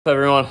What's up,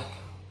 everyone?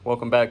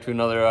 Welcome back to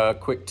another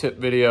quick tip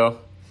video.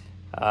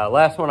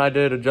 Last one I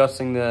did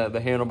adjusting the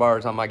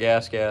handlebars on my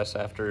gas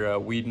after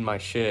weeding my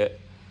shit.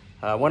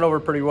 Went over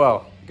pretty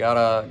well. Got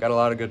a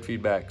lot of good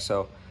feedback.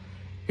 So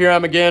here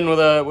I'm again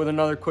with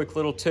another quick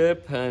little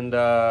tip, and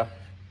yeah,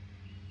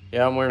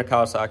 I'm wearing a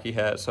Kawasaki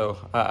hat. So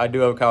I do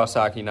have a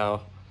Kawasaki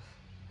now,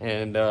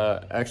 and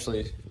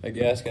actually the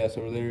gas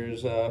over there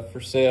is for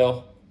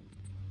sale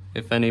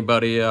if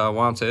anybody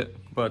wants it.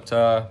 But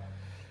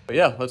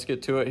yeah, let's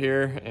get to it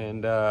here,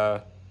 and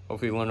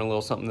hopefully learn a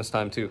little something this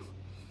time too.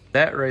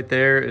 That right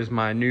there is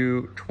my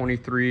new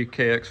 23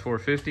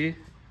 KX450.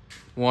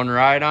 One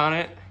ride on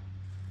it,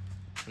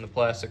 and the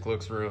plastic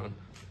looks ruined.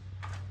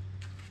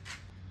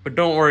 But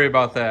don't worry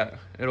about that.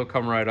 It'll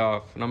come right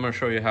off, and I'm gonna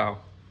show you how.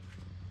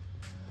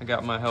 I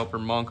got my helper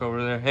Monk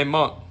over there. Hey,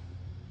 Monk.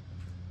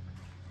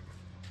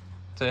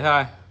 Say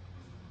hi.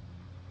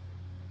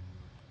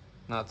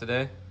 Not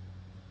today?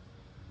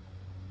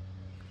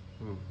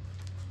 Ooh.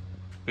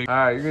 All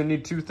right, you're gonna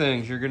need two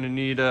things. You're gonna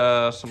need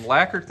some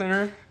lacquer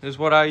thinner is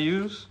what I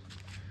use,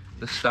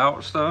 the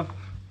stout stuff,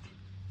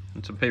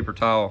 and some paper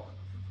towel.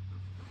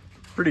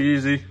 Pretty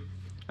easy.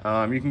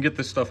 You can get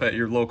this stuff at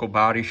your local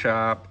body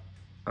shop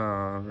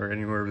or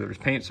anywhere where there's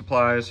paint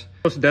supplies.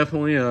 It's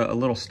definitely a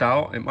little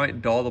stout. It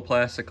might dull the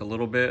plastic a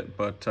little bit,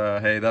 but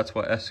hey, that's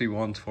what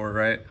SC1's for,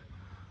 right?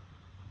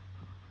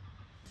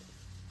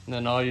 And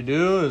then all you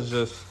do is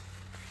just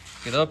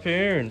get up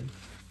here and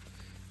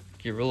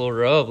give it a little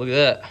rub. Look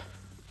at that.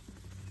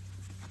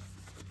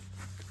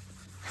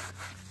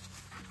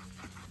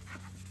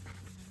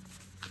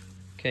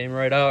 Came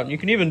right out. And you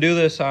can even do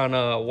this on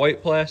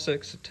white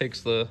plastics. It takes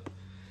the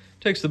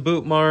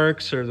boot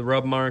marks or the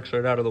rub marks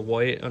right out of the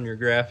white on your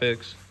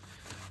graphics.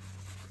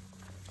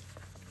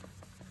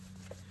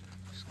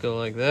 Just go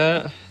like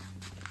that.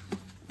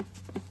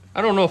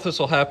 I don't know if this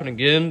will happen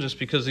again, just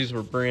because these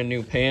were brand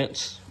new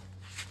pants.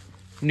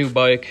 New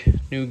bike,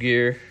 new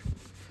gear.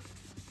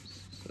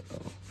 So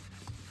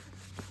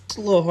it's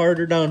a little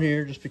harder down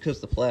here just because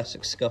the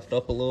plastic's scuffed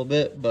up a little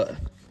bit, but you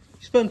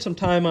spend some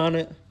time on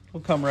it, it'll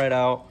come right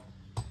out.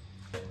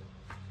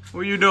 What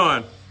are you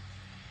doing?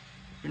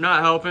 You're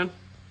not helping.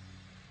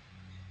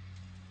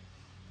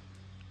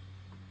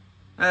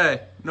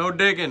 Hey, no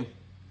digging.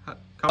 What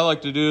I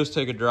like to do is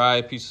take a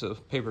dry piece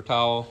of paper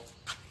towel,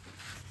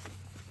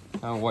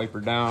 kind of wipe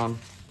her down.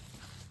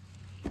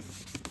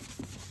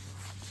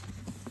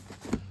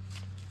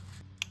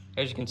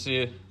 As you can see,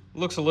 it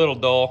looks a little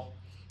dull,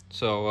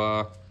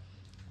 so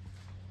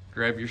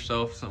grab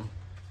yourself some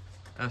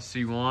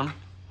SC1.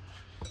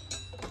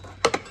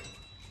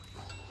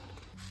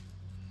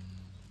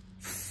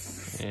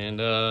 And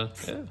yeah,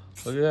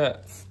 look at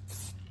that.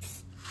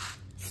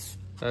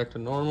 Back to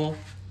normal.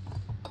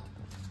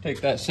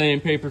 Take that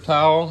same paper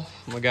towel.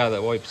 I'm a guy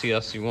that wipes the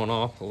SC1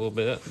 off a little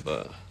bit,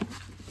 but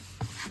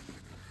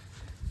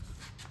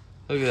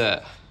look at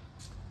that.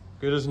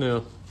 Good as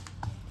new.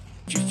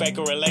 If you fake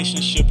a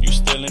relationship, you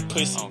still in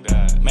pussy. Oh,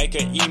 God.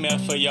 Make an email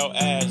for your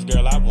ass,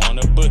 girl, I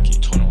wanna book it.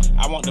 21.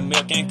 I want the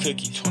milk and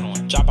cookie.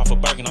 21. Drop off a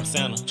Birkin, I'm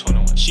Santa.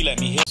 21. She let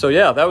me hit. So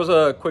yeah, that was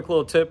a quick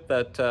little tip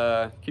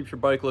that keeps your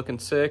bike looking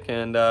sick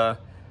and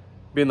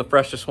being the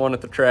freshest one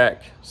at the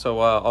track. So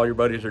all your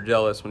buddies are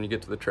jealous when you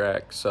get to the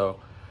track. So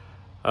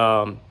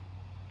other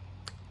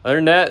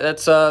than that,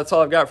 that's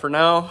all I've got for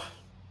now.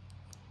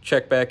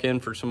 Check back in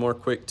for some more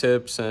quick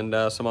tips and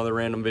some other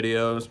random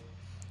videos,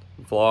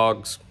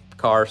 vlogs,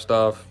 car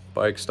stuff,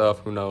 bike stuff,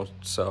 who knows.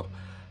 So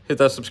hit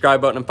that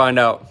subscribe button and find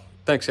out.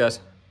 Thanks, guys.